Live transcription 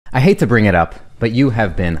I hate to bring it up, but you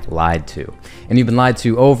have been lied to. And you've been lied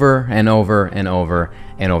to over and over and over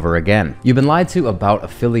and over again. You've been lied to about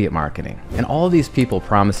affiliate marketing. And all of these people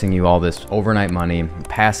promising you all this overnight money,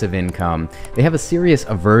 passive income, they have a serious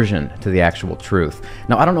aversion to the actual truth.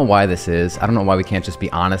 Now, I don't know why this is. I don't know why we can't just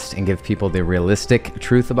be honest and give people the realistic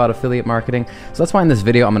truth about affiliate marketing. So that's why in this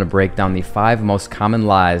video, I'm gonna break down the 5 most common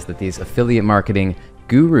lies that these affiliate marketing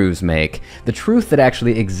gurus make, the truth that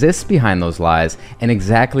actually exists behind those lies, and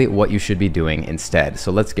exactly what you should be doing instead.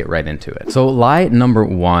 So let's get right into it. So lie number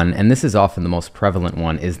 1, and this is often the most prevalent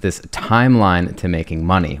one, is this timeline to making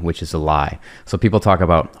money, which is a lie. So people talk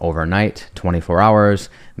about overnight, 24 hours,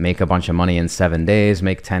 make a bunch of money in 7 days,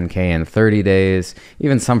 make 10K in 30 days,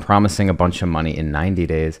 even some promising a bunch of money in 90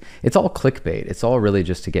 days. It's all clickbait. It's all really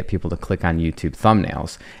just to get people to click on YouTube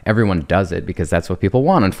thumbnails. Everyone does it because that's what people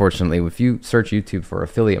want, unfortunately. If you search YouTube for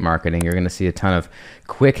affiliate marketing, you're gonna see a ton of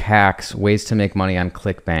quick hacks, ways to make money on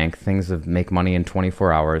ClickBank, things that make money in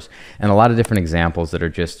 24 hours, and a lot of different examples that are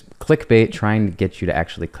just clickbait trying to get you to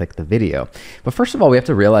actually click the video. But first of all, we have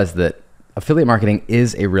to realize that affiliate marketing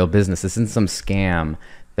is a real business. This isn't some scam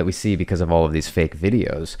that we see because of all of these fake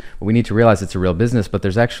videos. We need to realize it's a real business, but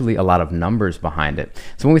there's actually a lot of numbers behind it.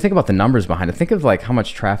 So when we think about the numbers behind it, think of like how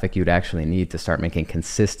much traffic you'd actually need to start making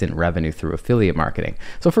consistent revenue through affiliate marketing.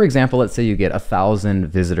 So for example, let's say you get 1,000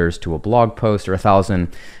 visitors to a blog post or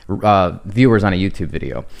 1,000 viewers on a YouTube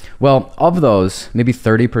video. Well, of those, maybe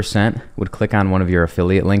 30% would click on one of your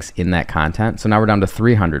affiliate links in that content. So now we're down to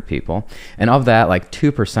 300 people. And of that, like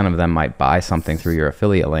 2% of them might buy something through your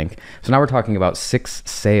affiliate link. So now we're talking about 6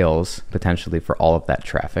 sales potentially for all of that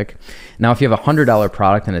traffic. Now, if you have a $100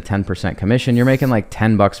 product and a 10% commission, you're making like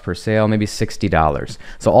 10 bucks per sale, maybe $60.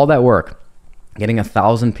 So all that work, getting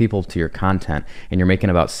 1,000 people to your content, and you're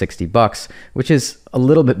making about 60 bucks, which is a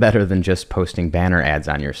little bit better than just posting banner ads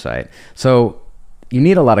on your site. So you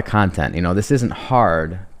need a lot of content. You know, this isn't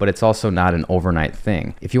hard, but it's also not an overnight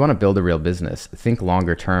thing. If you want to build a real business, think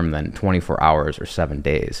longer term than 24 hours or 7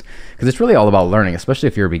 days, because it's really all about learning, especially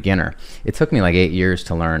if you're a beginner. It took me like 8 years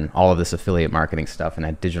to learn all of this affiliate marketing stuff and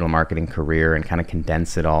a digital marketing career and kind of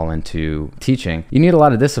condense it all into teaching. You need a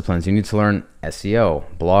lot of disciplines. You need to learn SEO,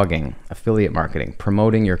 blogging, affiliate marketing,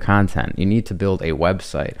 promoting your content. You need to build a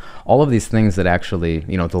website. All of these things that actually,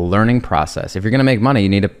 you know, the learning process. If you're going to make money, you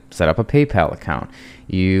need to set up a PayPal account.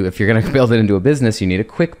 If you're going to build it into a business, you need a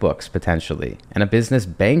QuickBooks potentially and a business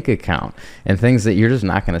bank account and things that you're just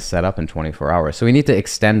not going to set up in 24 hours. So we need to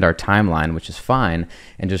extend our timeline, which is fine,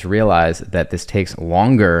 and just realize that this takes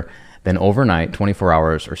longer than overnight, 24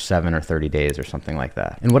 hours or 7 or 30 days or something like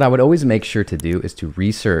that. And what I would always make sure to do is to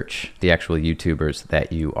research the actual YouTubers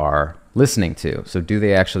that you are listening to. So do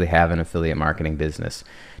they actually have an affiliate marketing business?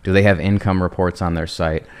 Do they have income reports on their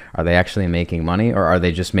site? Are they actually making money, or are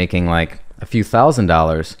they just making like a few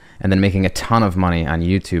 $1,000s and then making a ton of money on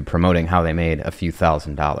YouTube promoting how they made a few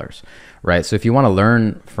 $1,000s, right? So if you want to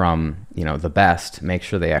learn from, you know, the best, make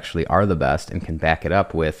sure they actually are the best and can back it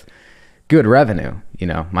up with good revenue. You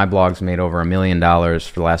know, my blog's made over $1 million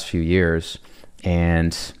for the last few years.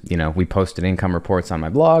 And, you know, we posted income reports on my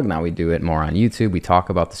blog. Now we do it more on YouTube. We talk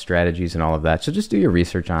about the strategies and all of that. So just do your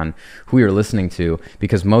research on who you're listening to,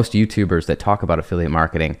 because most YouTubers that talk about affiliate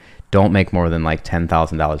marketing don't make more than like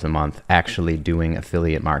 $10,000 a month actually doing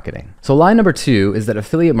affiliate marketing. So lie number 2 is that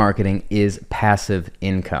affiliate marketing is passive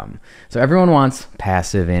income. So everyone wants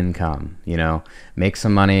passive income, you know, make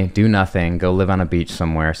some money, do nothing, go live on a beach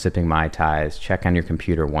somewhere, sipping Mai Tais, check on your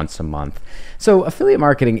computer once a month. So affiliate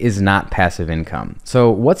marketing is not passive income. So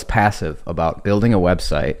what's passive about building a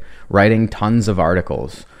website, writing tons of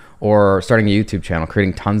articles, or starting a YouTube channel,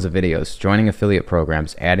 creating tons of videos, joining affiliate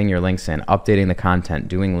programs, adding your links in, updating the content,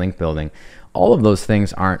 doing link building? All of those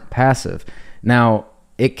things aren't passive. Now,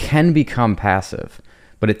 it can become passive,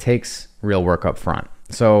 but it takes real work up front.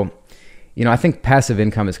 So, you know, I think passive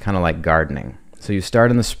income is kind of like gardening. So you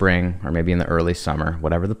start in the spring or maybe in the early summer,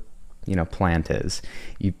 whatever the, you know, plant is.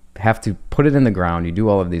 You have to put it in the ground, you do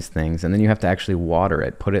all of these things, and then you have to actually water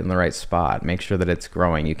it, put it in the right spot, make sure that it's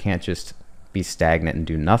growing. You can't just be stagnant and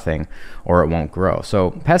do nothing, or it won't grow.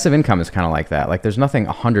 So passive income is kind of like that. Like there's nothing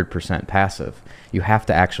 100% passive. You have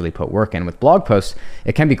to actually put work in. With blog posts,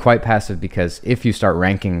 it can be quite passive, because if you start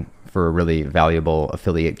ranking for a really valuable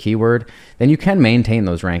affiliate keyword, then you can maintain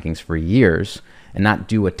those rankings for years and not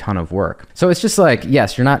do a ton of work. So it's just like,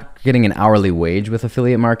 yes, you're not getting an hourly wage with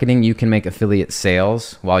affiliate marketing. You can make affiliate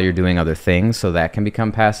sales while you're doing other things, so that can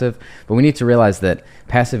become passive. But we need to realize that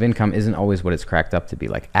passive income isn't always what it's cracked up to be.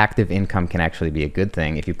 Like, active income can actually be a good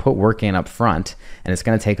thing. If you put work in up front, and it's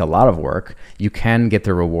going to take a lot of work, you can get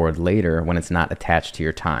the reward later when it's not attached to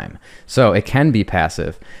your time. So it can be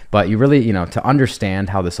passive, but you really, to understand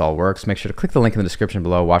how this all works, make sure to click the link in the description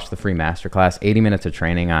below, watch the free masterclass, 80 minutes of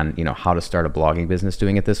training on, how to start a blogging business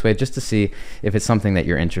doing it this way, just to see if it's something that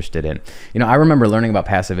you're interested in. I remember learning about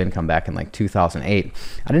passive income back in like 2008.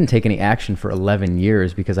 I didn't take any action for 11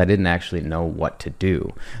 years because I didn't actually know what to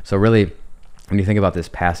do. So really, when you think about this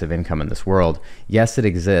passive income in this world, yes, it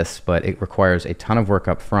exists, but it requires a ton of work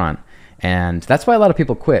up front. And that's why a lot of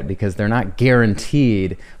people quit, because they're not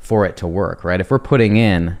guaranteed for it to work, right? If we're putting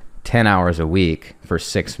in 10 hours a week for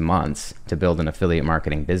 6 months to build an affiliate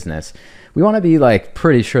marketing business, we want to be like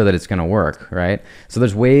pretty sure that it's going to work, right? So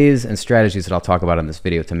there's ways and strategies that I'll talk about in this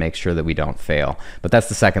video to make sure that we don't fail. But that's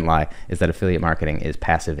the second lie, is that affiliate marketing is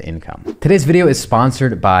passive income. Today's video is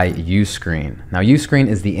sponsored by Uscreen. Now, Uscreen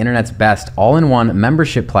is the internet's best all-in-one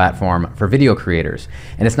membership platform for video creators.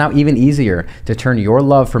 And it's now even easier to turn your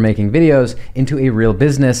love for making videos into a real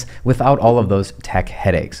business without all of those tech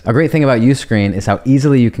headaches. A great thing about Uscreen is how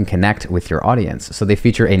easily you can connect with your audience. So they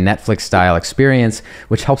feature a Netflix-style experience,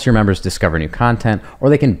 which helps your members discover new content,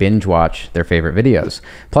 or they can binge watch their favorite videos.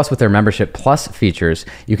 Plus, with their Membership Plus features,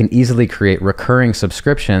 you can easily create recurring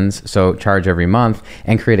subscriptions, so charge every month,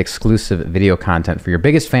 and create exclusive video content for your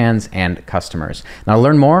biggest fans and customers. Now, to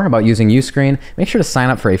learn more about using Uscreen, make sure to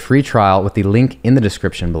sign up for a free trial with the link in the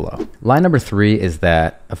description below. Line number 3 is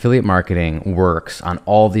that affiliate marketing works on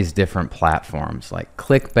all these different platforms like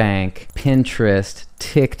ClickBank, Pinterest,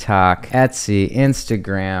 TikTok, Etsy,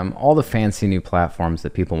 Instagram, all the fancy new platforms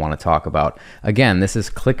that people want to talk about. Again, this is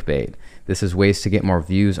clickbait. This is ways to get more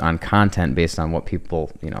views on content based on what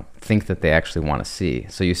people, think that they actually want to see.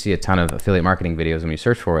 So you see a ton of affiliate marketing videos when you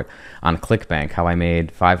search for it on ClickBank, how I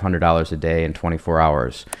made $500 a day in 24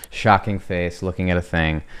 hours. Shocking face, looking at a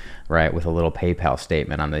thing, right, with a little PayPal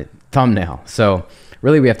statement on the thumbnail. So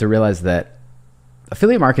really, we have to realize that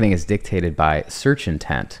affiliate marketing is dictated by search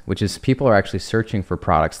intent, which is people are actually searching for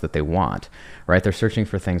products that they want, right? They're searching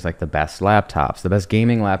for things like the best laptops, the best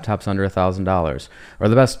gaming laptops under $1,000, or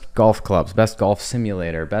the best golf clubs, best golf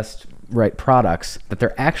simulator, best products that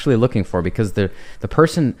they're actually looking for, because the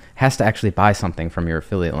person has to actually buy something from your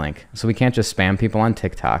affiliate link. So we can't just spam people on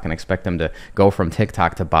TikTok and expect them to go from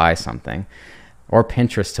TikTok to buy something, or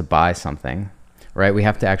Pinterest to buy something. Right? We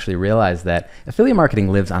have to actually realize that affiliate marketing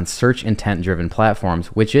lives on search intent driven platforms,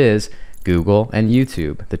 which is Google and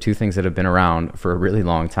YouTube, the two things that have been around for a really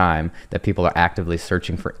long time, that people are actively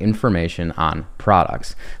searching for information on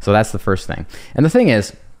products. So that's the first thing. And the thing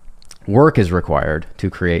is, work is required to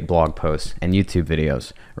create blog posts and YouTube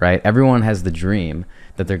videos, right? Everyone has the dream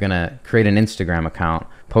that they're gonna create an Instagram account,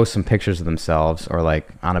 post some pictures of themselves or like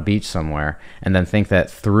on a beach somewhere, and then think that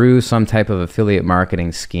through some type of affiliate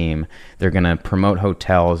marketing scheme, they're gonna promote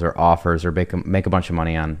hotels or offers or make a bunch of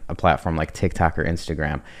money on a platform like TikTok or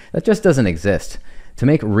Instagram. That just doesn't exist. To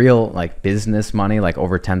make real like business money, like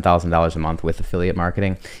over $10,000 a month with affiliate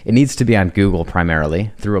marketing, it needs to be on Google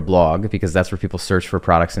primarily through a blog, because that's where people search for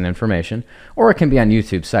products and information, or it can be on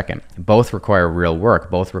YouTube second. Both require real work.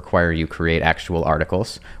 Both require you create actual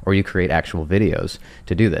articles or you create actual videos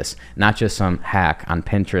to do this, not just some hack on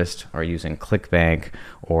Pinterest or using ClickBank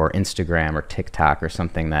or Instagram or TikTok or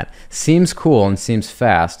something that seems cool and seems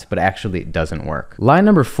fast, but actually doesn't work. Line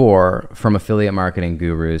number 4 from affiliate marketing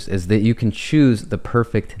gurus is that you can choose the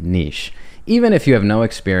perfect niche. Even if you have no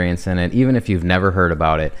experience in it, even if you've never heard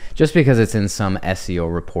about it, just because it's in some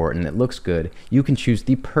SEO report and it looks good, you can choose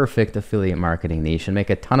the perfect affiliate marketing niche and make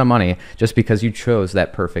a ton of money just because you chose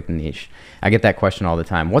that perfect niche. I get that question all the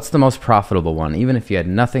time. What's the most profitable one? Even if you had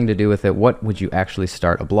nothing to do with it, what would you actually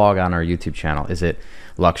start a blog on or YouTube channel? Is it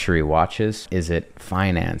luxury watches? Is it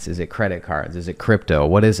finance? Is it credit cards? Is it crypto?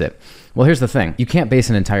 What is it? Well, here's the thing. You can't base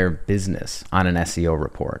an entire business on an SEO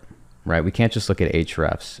report. Right? We can't just look at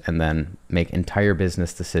Ahrefs and then make entire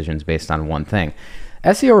business decisions based on one thing.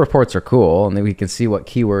 SEO reports are cool, and then we can see what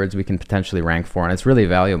keywords we can potentially rank for, and it's really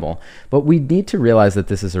valuable. But we need to realize that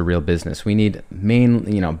this is a real business. We need main,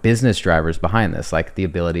 business drivers behind this, like the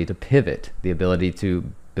ability to pivot, the ability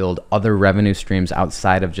to build other revenue streams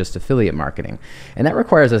outside of just affiliate marketing. And that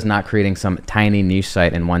requires us not creating some tiny niche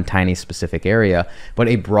site in one tiny specific area, but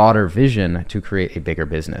a broader vision to create a bigger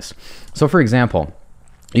business. So for example,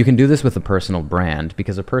 you can do this with a personal brand,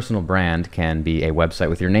 because a personal brand can be a website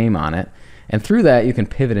with your name on it. And through that, you can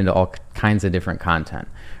pivot into all kinds of different content,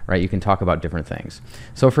 right? You can talk about different things.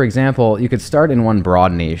 So for example, you could start in one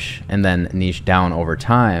broad niche and then niche down over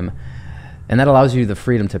time. And that allows you the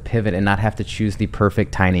freedom to pivot and not have to choose the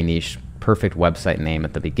perfect tiny niche, perfect website name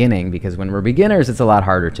at the beginning, because when we're beginners, it's a lot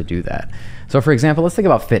harder to do that. So for example, let's think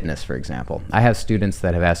about fitness, for example. I have students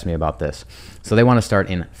that have asked me about this. So they want to start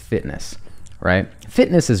in fitness, right?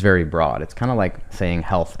 Fitness is very broad. It's kind of like saying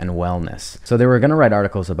health and wellness. So they were going to write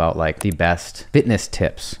articles about like the best fitness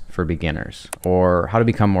tips for beginners or how to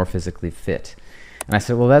become more physically fit. And I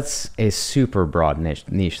said, well, that's a super broad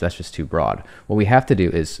niche. That's just too broad. What we have to do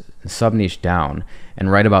is sub-niche down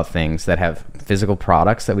and write about things that have physical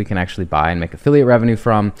products that we can actually buy and make affiliate revenue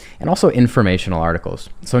from, and also informational articles.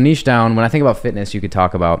 So niche down, when I think about fitness, you could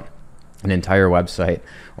talk about an entire website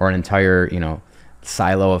or an entire,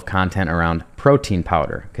 silo of content around protein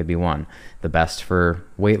powder could be one. The best for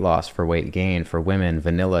weight loss, for weight gain, for women,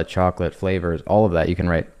 vanilla, chocolate, flavors, all of that. You can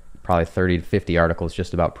write probably 30 to 50 articles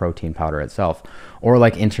just about protein powder itself. Or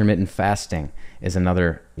like intermittent fasting is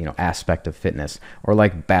another aspect of fitness. Or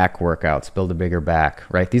like back workouts, build a bigger back,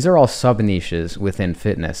 right? These are all sub niches within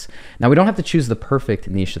fitness. Now we don't have to choose the perfect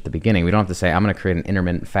niche at the beginning. We don't have to say, I'm going to create an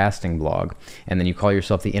intermittent fasting blog and then you call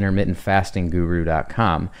yourself the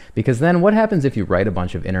intermittentfastingguru.com, because then what happens if you write a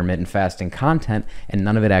bunch of intermittent fasting content and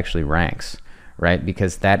none of it actually ranks, right?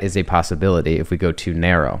 Because that is a possibility if we go too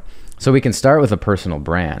narrow. So we can start with a personal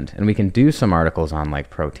brand and we can do some articles on like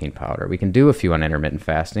protein powder. We can do a few on intermittent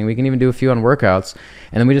fasting. We can even do a few on workouts,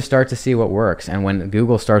 and then we just start to see what works. And when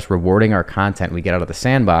Google starts rewarding our content, we get out of the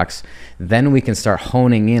sandbox, then we can start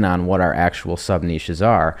honing in on what our actual sub niches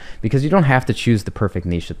are, because you don't have to choose the perfect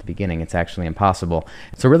niche at the beginning. It's actually impossible.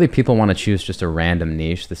 So really people want to choose just a random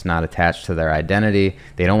niche that's not attached to their identity.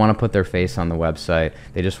 They don't want to put their face on the website.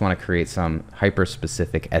 They just want to create some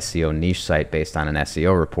hyper-specific SEO niche site based on an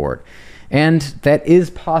SEO report. And that is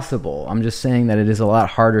possible. I'm just saying that it is a lot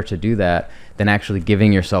harder to do that than actually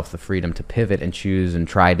giving yourself the freedom to pivot and choose and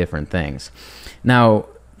try different things. Now,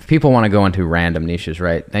 people want to go into random niches,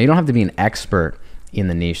 right? Now, you don't have to be an expert in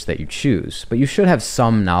the niche that you choose, but you should have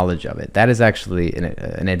some knowledge of it. That is actually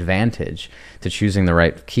an advantage to choosing the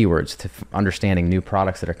right keywords, to understanding new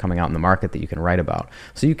products that are coming out in the market that you can write about.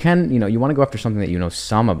 So you can, you want to go after something that you know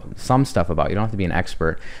some stuff about. You don't have to be an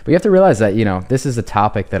expert, but you have to realize that, this is a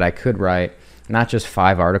topic that I could write not just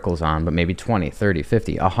 5 articles on, but maybe 20, 30,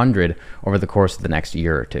 50, 100 over the course of the next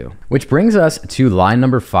year or two. Which brings us to line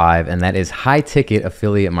number 5, and that is high ticket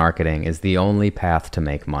affiliate marketing is the only path to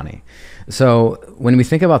make money. So when we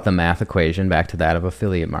think about the math equation, back to that of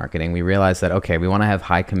affiliate marketing, we realize that, okay, we want to have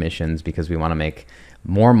high commissions because we want to make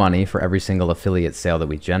more money for every single affiliate sale that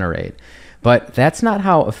we generate. But that's not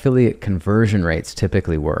how affiliate conversion rates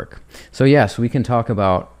typically work. So yes, we can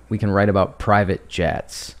write about private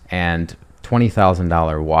jets and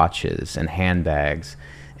 $20,000 watches and handbags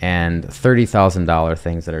and $30,000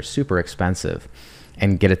 things that are super expensive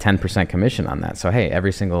and get a 10% commission on that. So hey,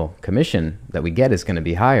 every single commission that we get is going to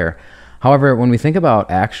be higher. However, when we think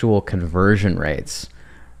about actual conversion rates,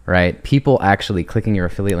 right, people actually clicking your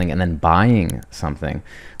affiliate link and then buying something,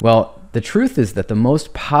 well, the truth is that the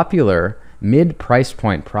most popular mid-price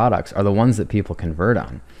point products are the ones that people convert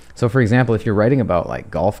on. So for example, if you're writing about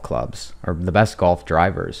like golf clubs or the best golf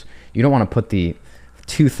drivers, you don't want to put the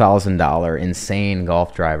 $2,000 insane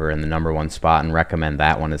golf driver in the #1 spot and recommend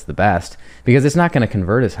that one as the best, because it's not going to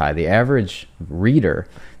convert as high. The average reader,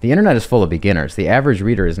 the internet is full of beginners. The average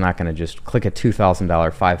reader is not going to just click a $2,000,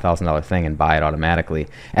 $5,000 thing and buy it automatically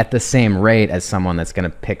at the same rate as someone that's going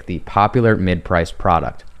to pick the popular mid-priced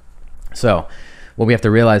product. So what we have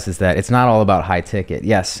to realize is that it's not all about high ticket.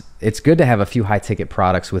 Yes, it's good to have a few high ticket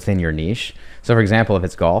products within your niche. So for example, if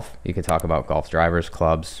it's golf, you could talk about golf drivers,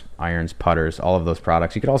 clubs, irons, putters, all of those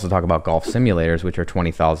products. You could also talk about golf simulators, which are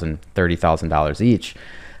 $20,000, $30,000 each.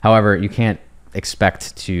 However, you can't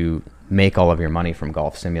expect to make all of your money from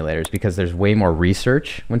golf simulators because there's way more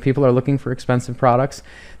research when people are looking for expensive products.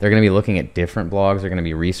 They're going to be looking at different blogs. They're going to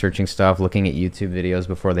be researching stuff, looking at YouTube videos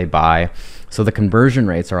before they buy. So the conversion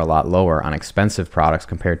rates are a lot lower on expensive products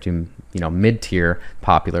compared to, mid-tier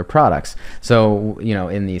popular products. So,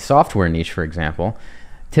 in the software niche, for example,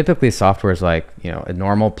 typically software is like, a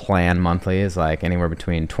normal plan monthly is like anywhere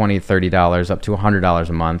between $20, $30 up to $100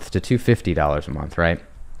 a month to $250 a month, right?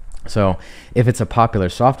 So if it's a popular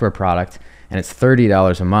software product and it's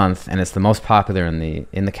 $30 a month and it's the most popular in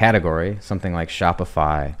the category, something like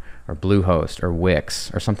Shopify or Bluehost or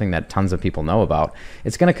Wix or something that tons of people know about,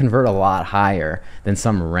 it's going to convert a lot higher than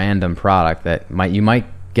some random product that you might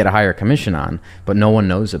get a higher commission on, but no one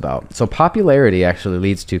knows about. So popularity actually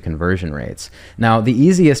leads to conversion rates. Now, the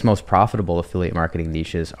easiest, most profitable affiliate marketing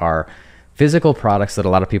niches are physical products that a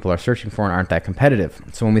lot of people are searching for and aren't that competitive.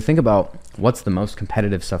 So when we think about what's the most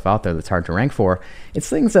competitive stuff out there that's hard to rank for, it's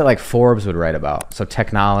things that like Forbes would write about. So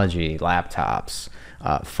technology, laptops,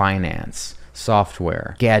 finance,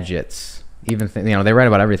 software, gadgets, even they write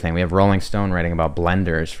about everything. We have Rolling Stone writing about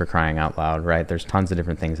blenders, for crying out loud, right? There's tons of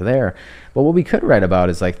different things there. But what we could write about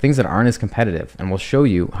is like things that aren't as competitive, and we'll show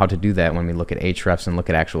you how to do that when we look at Ahrefs and look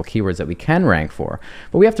at actual keywords that we can rank for.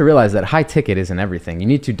 But we have to realize that high ticket isn't everything. You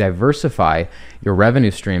need to diversify your revenue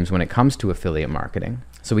streams when it comes to affiliate marketing.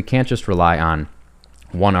 So we can't just rely on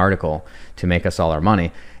one article to make us all our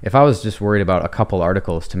money. If I was just worried about a couple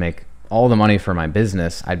articles to make all the money for my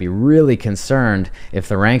business, I'd be really concerned if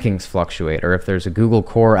the rankings fluctuate or if there's a Google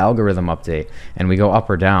core algorithm update and we go up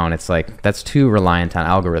or down. It's like, that's too reliant on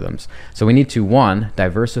algorithms. So we need to, one,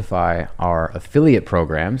 diversify our affiliate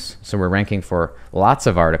programs. So we're ranking for lots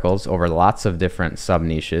of articles over lots of different sub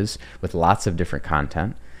niches with lots of different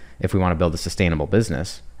content if we want to build a sustainable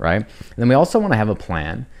business, right? And then we also want to have a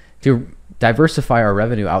plan to diversify our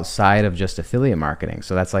revenue outside of just affiliate marketing.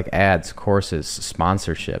 So that's like ads, courses,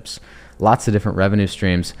 sponsorships, lots of different revenue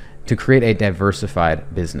streams to create a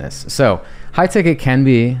diversified business. So high ticket can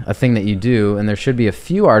be a thing that you do, and there should be a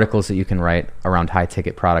few articles that you can write around high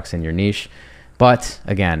ticket products in your niche. But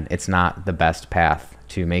again, it's not the best path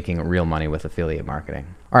to making real money with affiliate marketing.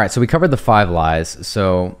 All right, so we covered the 5 lies.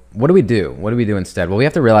 So what do we do? What do we do instead? Well, we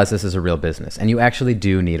have to realize this is a real business, and you actually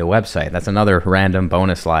do need a website. That's another random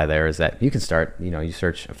bonus lie there, is that you can start, you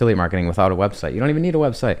search affiliate marketing without a website. You don't even need a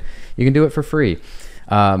website. You can do it for free.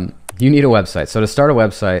 You need a website. So to start a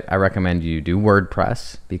website, I recommend you do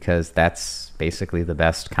WordPress, because that's basically the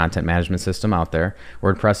best content management system out there.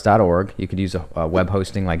 WordPress.org. You could use a web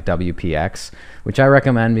hosting like WPX, which I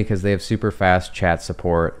recommend because they have super fast chat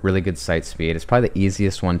support, really good site speed. It's probably the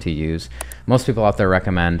easiest one to use. Most people out there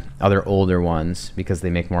recommend other older ones because they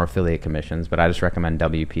make more affiliate commissions, but I just recommend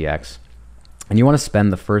WPX. And you want to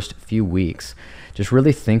spend the first few weeks just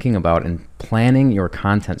really thinking about and planning your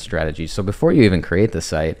content strategy. So before you even create the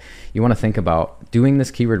site, you want to think about doing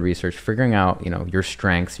this keyword research, figuring out, your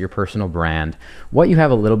strengths, your personal brand, what you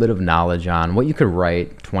have a little bit of knowledge on, what you could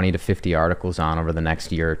write 20 to 50 articles on over the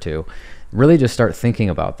next year or two. Really just start thinking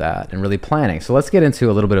about that and really planning. So let's get into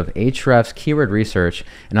a little bit of Ahrefs, keyword research,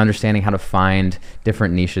 and understanding how to find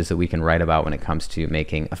different niches that we can write about when it comes to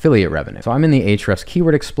making affiliate revenue. So I'm in the Ahrefs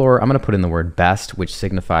Keyword Explorer. I'm going to put in the word best, which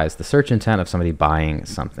signifies the search intent of somebody buying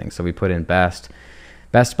something. So we put in best.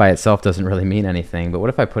 Best by itself doesn't really mean anything, but what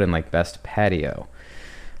if I put in like best patio?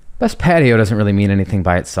 Best patio doesn't really mean anything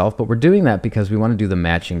by itself, but we're doing that because we want to do the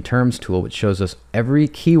matching terms tool, which shows us every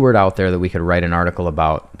keyword out there that we could write an article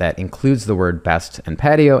about that includes the word best and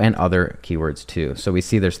patio and other keywords too. So we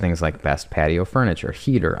see there's things like best patio furniture,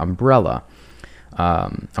 heater, umbrella,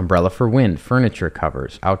 umbrella for wind, furniture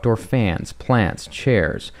covers, outdoor fans, plants,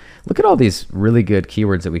 chairs. Look at all these really good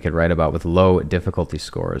keywords that we could write about with low difficulty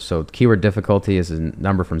scores. So keyword difficulty is a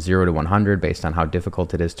number from 0 to 100 based on how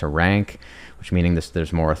difficult it is to rank, which meaning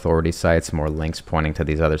there's more authority sites, more links pointing to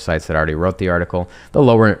these other sites that already wrote the article. The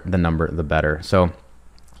lower the number, the better. So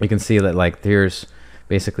you can see that like there's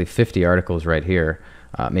basically 50 articles right here,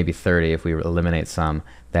 maybe 30 if we eliminate some,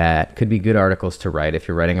 that could be good articles to write if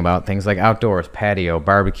you're writing about things like outdoors, patio,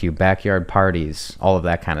 barbecue, backyard parties, all of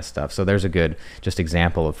that kind of stuff. So there's a good just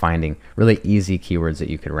example of finding really easy keywords that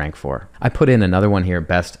you could rank for. I put in another one here,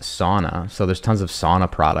 best sauna. So there's tons of sauna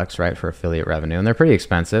products, right, for affiliate revenue, and they're pretty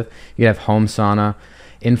expensive. You have home sauna,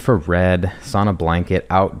 infrared, sauna blanket,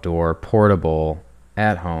 outdoor, portable,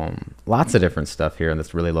 at home, lots of different stuff here, and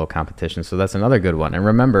that's really low competition. So that's another good one. And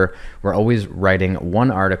remember, we're always writing one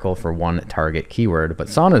article for one target keyword, but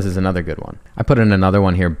saunas is another good one. I put in another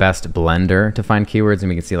one here, best blender, to find keywords, and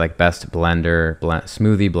we can see like best blender,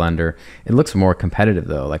 smoothie blender. It looks more competitive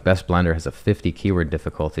though. Like best blender has a 50 keyword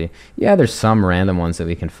difficulty. Yeah, there's some random ones that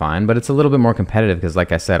we can find, but it's a little bit more competitive because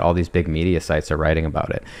like I said, all these big media sites are writing about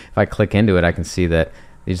it. If I click into it, I can see that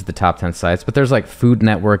these are the top 10 sites, but there's like Food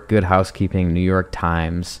Network, Good Housekeeping, New York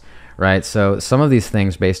Times, right? So some of these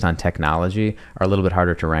things based on technology are a little bit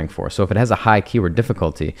harder to rank for. So if it has a high keyword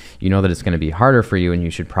difficulty, you know that it's going to be harder for you and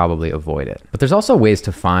you should probably avoid it. But there's also ways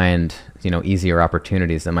to find, easier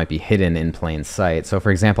opportunities that might be hidden in plain sight. So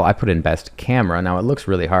for example, I put in best camera. Now it looks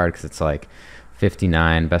really hard because it's like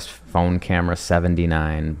 59, best phone camera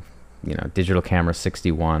 79, digital camera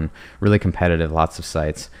 61, really competitive, lots of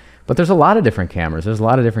sites. But there's a lot of different cameras. There's a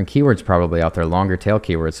lot of different keywords probably out there, longer tail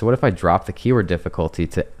keywords. So what if I drop the keyword difficulty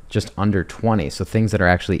to just under 20? So things that are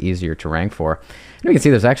actually easier to rank for. And we can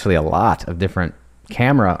see there's actually a lot of different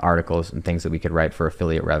camera articles and things that we could write for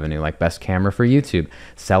affiliate revenue, like best camera for YouTube,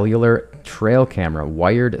 cellular trail camera,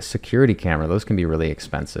 wired security camera. Those can be really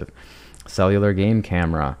expensive. cellular game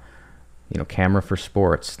camera, camera for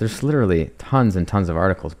sports. There's literally tons and tons of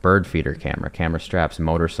articles. Bird feeder camera, camera straps,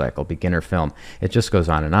 motorcycle, beginner film. It just goes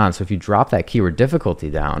on and on. So if you drop that keyword difficulty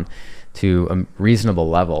down to a reasonable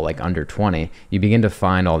level, like under 20, you begin to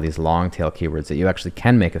find all these long tail keywords that you actually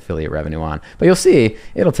can make affiliate revenue on. But you'll see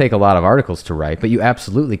it'll take a lot of articles to write, but you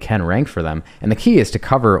absolutely can rank for them. And the key is to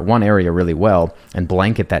cover one area really well and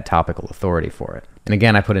blanket that topical authority for it. And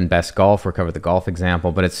again, I put in best golf or cover the golf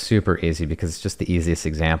example, but it's super easy because it's just the easiest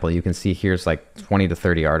example. You can see here's like 20 to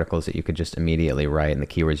 30 articles that you could just immediately write, and the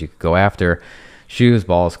keywords you could go after: shoes,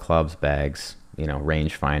 balls, clubs, bags,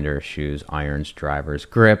 rangefinder, shoes, irons, drivers,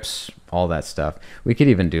 grips, all that stuff. We could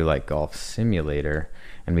even do like golf simulator,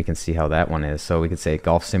 and we can see how that one is. So we could say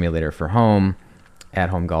golf simulator for home,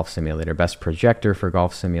 at-home golf simulator, best projector for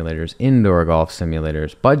golf simulators, indoor golf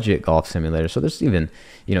simulators, budget golf simulators. So there's even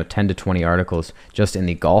 10 to 20 articles just in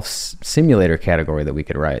the golf simulator category that we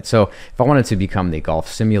could write. So if I wanted to become the golf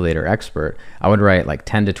simulator expert, I would write like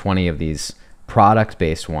 10 to 20 of these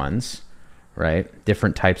product-based ones, right?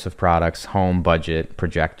 Different types of products, home, budget,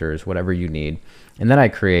 projectors, whatever you need. And then I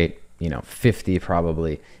create 50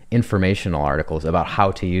 probably informational articles about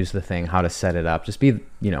how to use the thing, how to set it up. Just we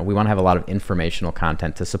want to have a lot of informational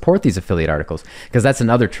content to support these affiliate articles, because that's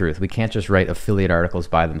another truth. We can't just write affiliate articles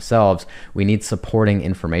by themselves. We need supporting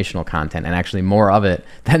informational content, and actually more of it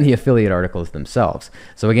than the affiliate articles themselves.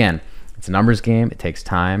 So again, it's a numbers game. It takes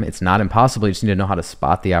time. It's not impossible. You just need to know how to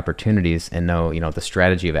spot the opportunities and know, the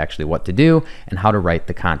strategy of actually what to do and how to write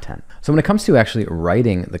the content. So when it comes to actually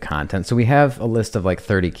writing the content, so we have a list of like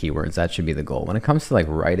 30 keywords. That should be the goal. When it comes to like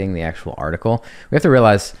writing the actual article, we have to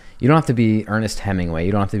realize you don't have to be Ernest Hemingway.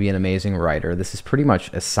 You don't have to be an amazing writer. This is pretty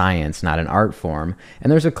much a science, not an art form.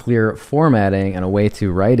 And there's a clear formatting and a way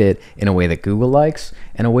to write it in a way that Google likes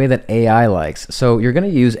and a way that AI likes. So you're going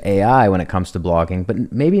to use AI when it comes to blogging,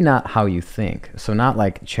 but maybe not how you think. So not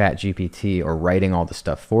like ChatGPT or writing all the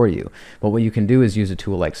stuff for you. But what you can do is use a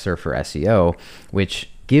tool like Surfer SEO, which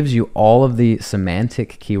gives you all of the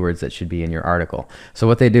semantic keywords that should be in your article. So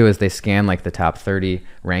what they do is they scan like the top 30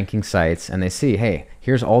 ranking sites, and they see, hey,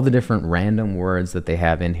 here's all the different random words that they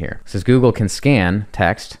have in here. Since Google can scan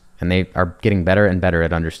text, and they are getting better and better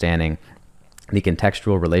at understanding the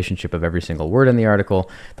contextual relationship of every single word in the article,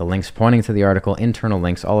 the links pointing to the article, internal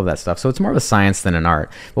links, all of that stuff. So it's more of a science than an art.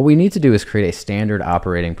 What we need to do is create a standard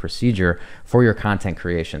operating procedure for your content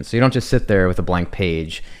creation. So you don't just sit there with a blank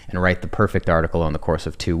page and write the perfect article in the course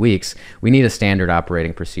of 2 weeks. We need a standard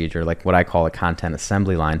operating procedure, like what I call a content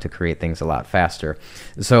assembly line, to create things a lot faster.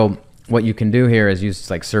 So what you can do here is use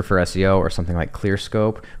like Surfer SEO or something like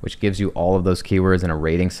ClearScope, which gives you all of those keywords in a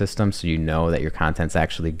rating system, so you know that your content's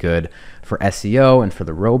actually good for SEO and for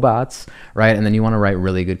the robots, right? And then you want to write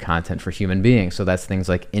really good content for human beings. So that's things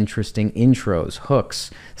like interesting intros,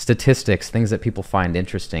 hooks, statistics, things that people find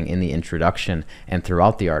interesting in the introduction and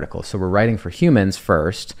throughout the article. So we're writing for humans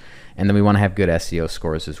first, and then we want to have good SEO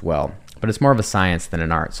scores as well. But it's more of a science than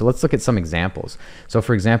an art. So let's look at some examples. So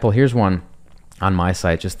for example, here's one on my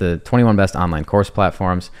site, just the 21 best online course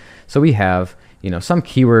platforms. So we have, some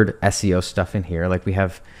keyword SEO stuff in here. Like we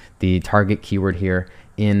have the target keyword here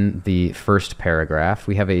in the first paragraph.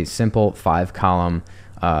 We have a simple 5-column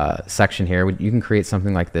section here. You can create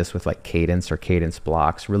something like this with like cadence or cadence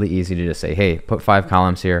blocks. Really easy to just say, hey, put 5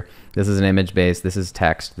 columns here. This is an image base. This is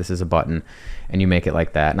text. This is a button. And you make it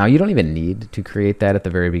like that. Now you don't even need to create that at the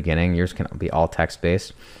very beginning. Yours can be all text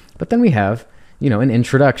based. But then we have an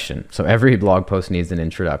introduction. So every blog post needs an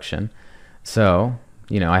introduction. So,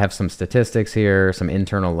 I have some statistics here, some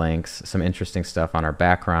internal links, some interesting stuff on our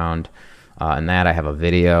background. And that I have a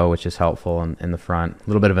video, which is helpful in the front. A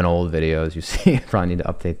little bit of an old video, as you see. Probably need to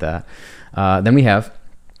update that. Then we have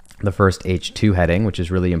the first H2 heading, which is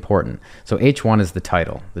really important. So H1 is the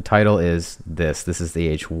title. The title is this. This is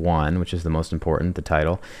the H1, which is the most important, the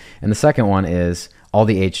title. And the second one is all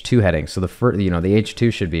the H2 headings. So the first, the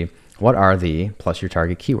H2 should be, what are the, plus your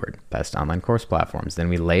target keyword, best online course platforms. Then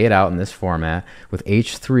we lay it out in this format with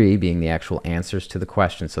H3 being the actual answers to the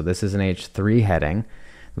question. So this is an H3 heading,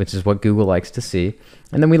 which is what Google likes to see.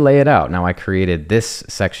 And then we lay it out. Now I created this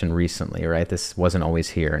section recently, right? This wasn't always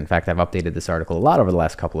here. In fact, I've updated this article a lot over the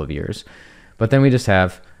last couple of years. But then we just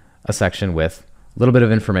have a section with a little bit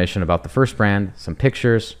of information about the first brand, some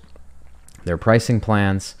pictures, their pricing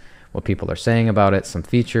plans, what people are saying about it, some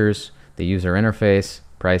features, the user interface,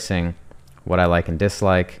 pricing, what I like and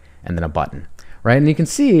dislike, and then a button, right? And you can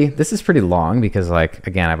see this is pretty long because, like,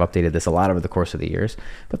 again, I've updated this a lot over the course of the years.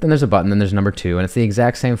 But then there's a button, then there's number 2, and it's the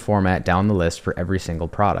exact same format down the list for every single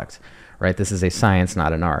product, right? This is a science,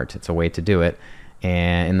 not an art. It's a way to do it,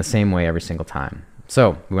 and in the same way every single time.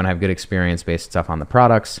 So we want to have good experience-based stuff on the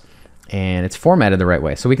products, and it's formatted the right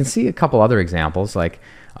way. So we can see a couple other examples, like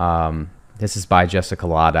this is by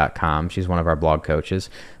jessicalaw.com. She's one of our blog coaches.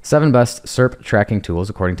 7 best SERP tracking tools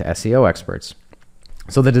according to SEO experts.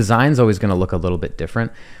 So the design's always going to look a little bit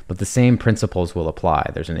different, but the same principles will apply.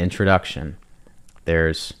 There's an introduction.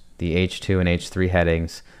 There's the H2 and H3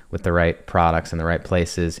 headings with the right products in the right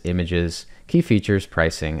places, images, key features,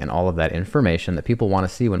 pricing, and all of that information that people want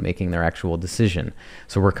to see when making their actual decision.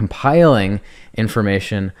 So we're compiling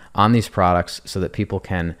information on these products so that people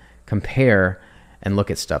can compare and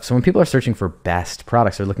look at stuff. So when people are searching for best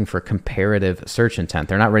products, they're looking for comparative search intent.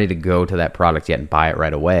 They're not ready to go to that product yet and buy it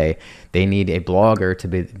right away. They need a blogger to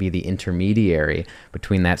be the intermediary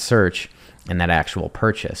between that search and that actual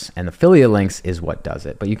purchase. And affiliate links is what does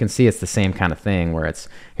it. But you can see it's the same kind of thing where it's,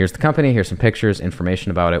 here's the company, here's some pictures, information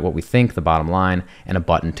about it, what we think, the bottom line, and a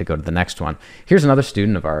button to go to the next one. Here's another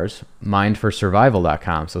student of ours,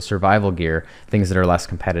 mindforsurvival.com. So survival gear, things that are less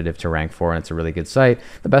competitive to rank for, and it's a really good site.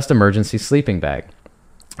 The best emergency sleeping bag.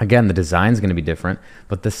 Again, the design's going to be different,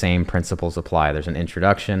 but the same principles apply. There's an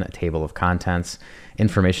introduction, a table of contents,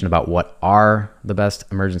 information about what are the best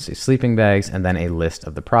emergency sleeping bags, and then a list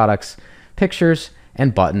of the products, pictures,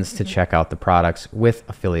 and buttons to check out the products with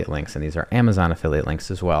affiliate links. And these are Amazon affiliate links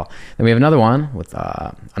as well. Then we have another one with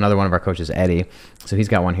another one of our coaches, Eddie. So he's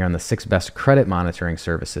got one here on the 6 best credit monitoring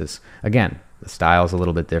services. Again, the style is a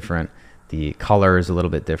little bit different. The color is a little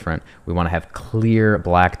bit different. We want to have clear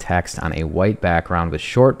black text on a white background with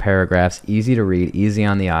short paragraphs, easy to read, easy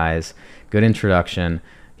on the eyes, good introduction.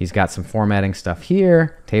 He's got some formatting stuff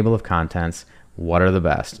here, table of contents. What are the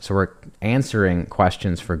best? So we're answering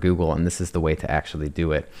questions for Google, and this is the way to actually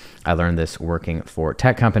do it. I learned this working for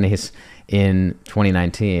tech companies in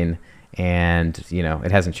 2019, and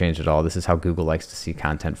it hasn't changed at all. This is how Google likes to see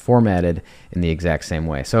content formatted in the exact same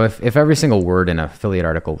way. So if every single word in an affiliate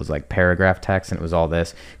article was like paragraph text and it was all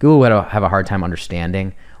this, Google would have a hard time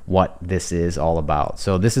understanding what this is all about.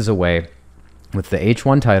 So this is a way with the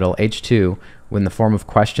H1 title, H2, in the form of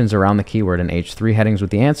questions around the keyword, and H3 headings with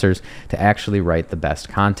the answers to actually write the best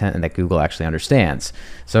content and that Google actually understands.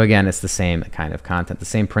 So again, it's the same kind of content. The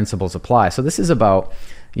same principles apply. So this is about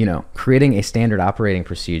creating a standard operating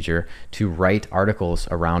procedure to write articles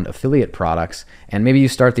around affiliate products. And maybe you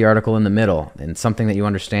start the article in the middle and something that you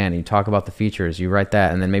understand, and you talk about the features, you write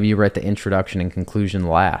that, and then maybe you write the introduction and conclusion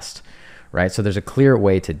last, right? So there's a clear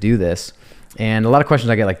way to do this. And a lot of questions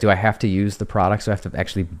I get, like, do I have to use the products? Do I have to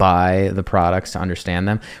actually buy the products to understand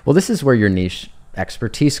them? Well, this is where your niche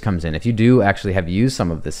expertise comes in. If you do actually have used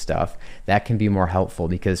some of this stuff, that can be more helpful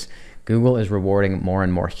because Google is rewarding more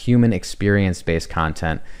and more human experience-based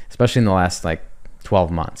content, especially in the last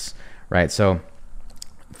 12 months, right? So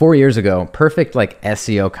 4 years ago, perfect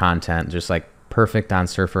SEO content, just perfect on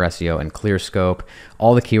Surfer SEO and clear scope,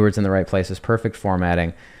 all the keywords in the right places, perfect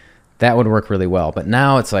formatting. That would work really well. But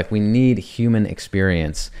now it's we need human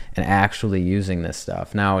experience and actually using this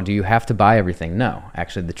stuff. Now, do you have to buy everything? No.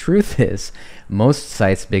 Actually, the truth is most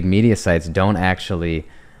sites, big media sites, don't actually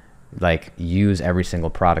use every single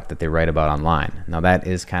product that they write about online. Now, that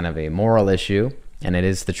is kind of a moral issue, and it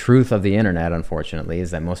is the truth of the internet, unfortunately, is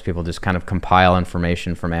that most people just kind of compile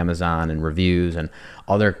information from Amazon and reviews and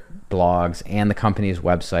other blogs and the company's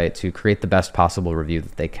website to create the best possible review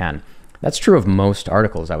that they can. That's true of most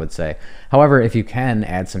articles, I would say. However, if you can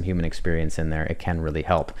add some human experience in there, it can really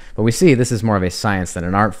help. But we see this is more of a science than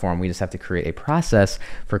an art form. We just have to create a process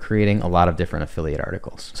for creating a lot of different affiliate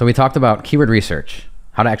articles. So we talked about keyword research,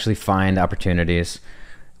 how to actually find opportunities,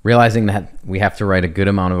 realizing that we have to write a good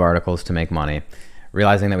amount of articles to make money,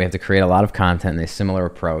 realizing that we have to create a lot of content in a similar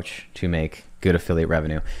approach to make good affiliate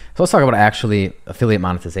revenue. So let's talk about actually affiliate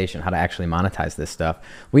monetization, how to actually monetize this stuff.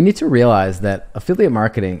 We need to realize that affiliate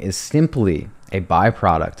marketing is simply a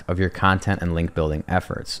byproduct of your content and link building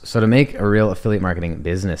efforts. So to make a real affiliate marketing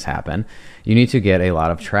business happen, you need to get a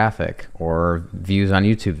lot of traffic or views on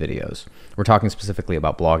YouTube videos. We're talking specifically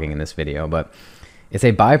about blogging in this video, but it's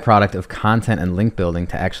a byproduct of content and link building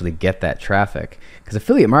to actually get that traffic. Because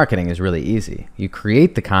affiliate marketing is really easy. You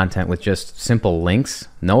create the content with just simple links,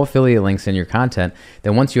 no affiliate links in your content.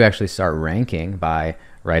 Then once you actually start ranking by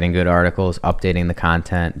writing good articles, updating the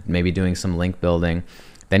content, maybe doing some link building,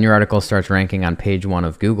 then your article starts ranking on page 1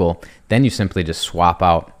 of Google. Then you simply just swap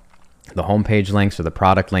out the homepage links or the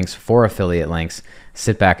product links for affiliate links,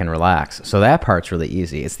 sit back and relax. So that part's really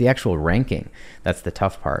easy. It's the actual ranking that's the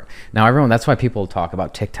tough part. Now that's why people talk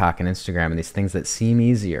about TikTok and Instagram and these things that seem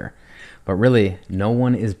easier, but really no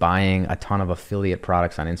one is buying a ton of affiliate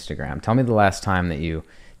products on Instagram. Tell me the last time that you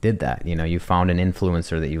did that. You found an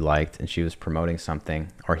influencer that you liked and she was promoting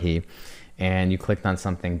something, or he, and you clicked on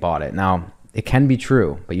something, bought it. Now, It can be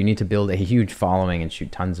true, but you need to build a huge following and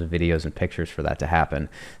shoot tons of videos and pictures for that to happen.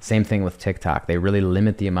 Same thing with TikTok. They really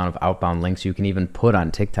limit the amount of outbound links you can even put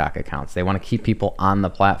on TikTok accounts. They want to keep people on the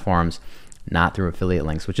platforms, not through affiliate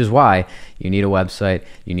links, which is why you need a website.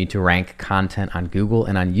 You need to rank content on Google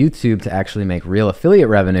and on YouTube to actually make real affiliate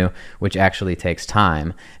revenue, which actually takes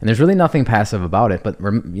time. And there's really nothing passive about it, but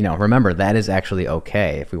remember, that is actually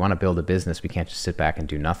okay. If we want to build a business, we can't just sit back and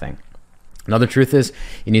do nothing. Another truth is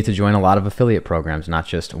you need to join a lot of affiliate programs, not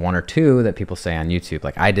just one or two that people say on YouTube.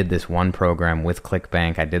 Like, I did this one program with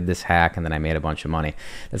ClickBank, I did this hack, and then I made a bunch of money.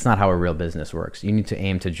 That's not how a real business works. You need to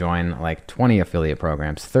aim to join like 20 affiliate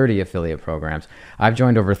programs, 30 affiliate programs. I've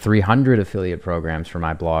joined over 300 affiliate programs for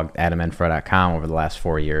my blog, adamandfred.com, over the last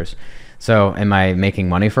 4 years. So am I making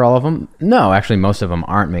money for all of them? No, actually most of them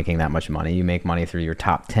aren't making that much money. You make money through your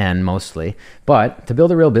top 10 mostly. But to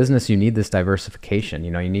build a real business, you need this diversification.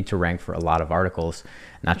 You need to rank for a lot of articles,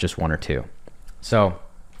 not just one or two. So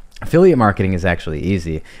affiliate marketing is actually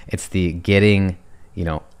easy. It's the getting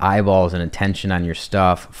eyeballs and attention on your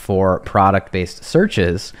stuff for product-based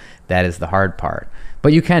searches that is the hard part.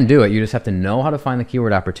 But you can do it. You just have to know how to find the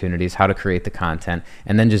keyword opportunities, how to create the content,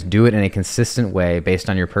 and then just do it in a consistent way based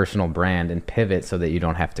on your personal brand and pivot so that you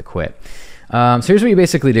don't have to quit. So here's what you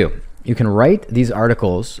basically do. You can write these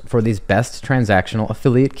articles for these best transactional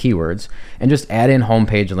affiliate keywords and just add in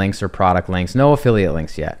homepage links or product links, no affiliate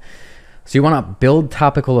links yet. So you want to build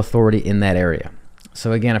topical authority in that area.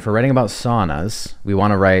 So again, if we're writing about saunas, we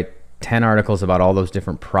want to write 10 articles about all those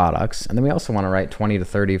different products. And then we also want to write 20 to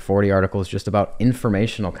 30, 40 articles just about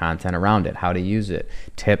informational content around it, how to use it,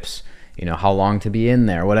 tips, how long to be in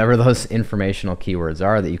there, whatever those informational keywords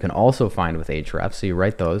are that you can also find with Ahrefs. So you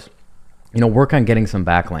write those. Work on getting some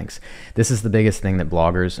backlinks. This is the biggest thing that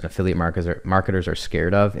bloggers and affiliate marketers are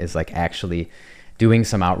scared of, is like actually doing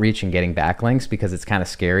some outreach and getting backlinks, because it's kind of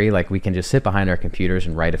scary. Like, we can just sit behind our computers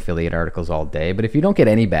and write affiliate articles all day, but if you don't get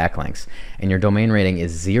any backlinks and your domain rating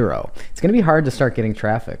is 0, it's going to be hard to start getting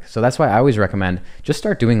traffic. So that's why I always recommend just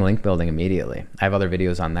start doing link building immediately. I have other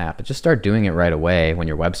videos on that, but just start doing it right away when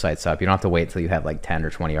your website's up. You don't have to wait till you have like 10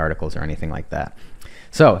 or 20 articles or anything like that.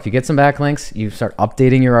 So if you get some backlinks, you start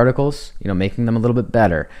updating your articles, making them a little bit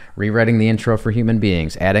better, rewriting the intro for human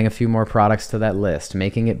beings, adding a few more products to that list,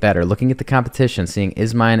 making it better, looking at the competition, seeing,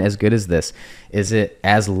 is mine as good as this? Is it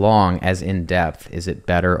as long, as in depth? Is it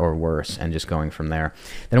better or worse? And just going from there.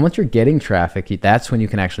 Then once you're getting traffic, that's when you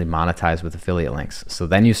can actually monetize with affiliate links. So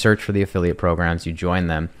then you search for the affiliate programs, you join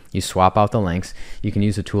them, you swap out the links. You can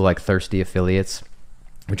use a tool like Thirsty Affiliates,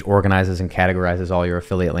 which organizes and categorizes all your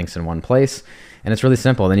affiliate links in one place. And it's really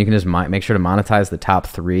simple. Then you can just make sure to monetize the top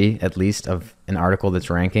 3 at least of an article that's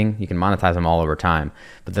ranking. You can monetize them all over time,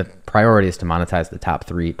 but the priority is to monetize the top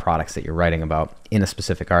 3 products that you're writing about in a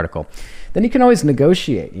specific article. Then you can always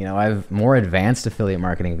negotiate. I have more advanced affiliate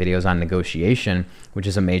marketing videos on negotiation, which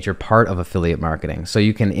is a major part of affiliate marketing. So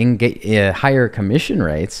you can get higher commission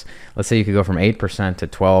rates. Let's say you could go from 8% to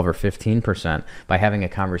 12 or 15% by having a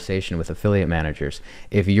conversation with affiliate managers.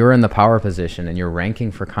 If you're in the power position and you're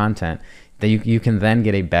ranking for content, that you can then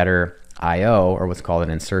get a better IO, or what's called an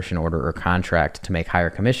insertion order or contract, to make higher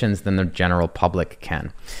commissions than the general public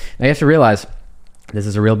can. Now you have to realize this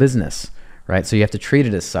is a real business, right? So you have to treat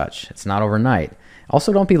it as such. It's not overnight.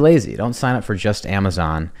 Also, don't be lazy. Don't sign up for just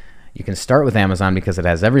Amazon. You can start with Amazon because it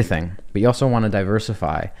has everything, but you also want to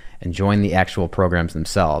diversify and join the actual programs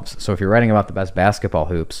themselves. So if you're writing about the best basketball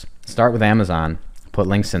hoops, start with Amazon, put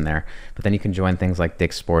links in there, but then you can join things like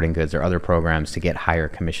Dick's Sporting Goods or other programs to get higher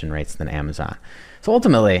commission rates than Amazon. So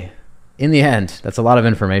ultimately, in the end, that's a lot of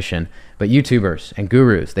information, but YouTubers and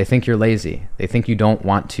gurus, they think you're lazy. They think you don't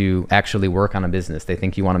want to actually work on a business. They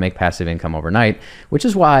think you want to make passive income overnight, which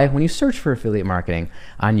is why when you search for affiliate marketing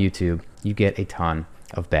on YouTube, you get a ton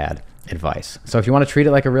of bad advice. So if you want to treat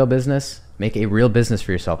it like a real business, make a real business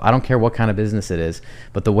for yourself. I don't care what kind of business it is,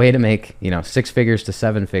 but the way to make 6 figures to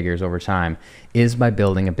 7 figures over time is by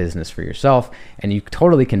building a business for yourself, and you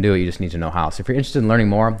totally can do it. You just need to know how. So if you're interested in learning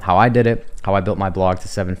more, how I did it, how I built my blog to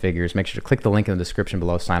 7 figures, make sure to click the link in the description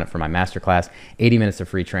below, sign up for my masterclass, 80 minutes of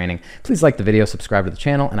free training. Please like the video, subscribe to the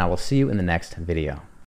channel, and I will see you in the next video.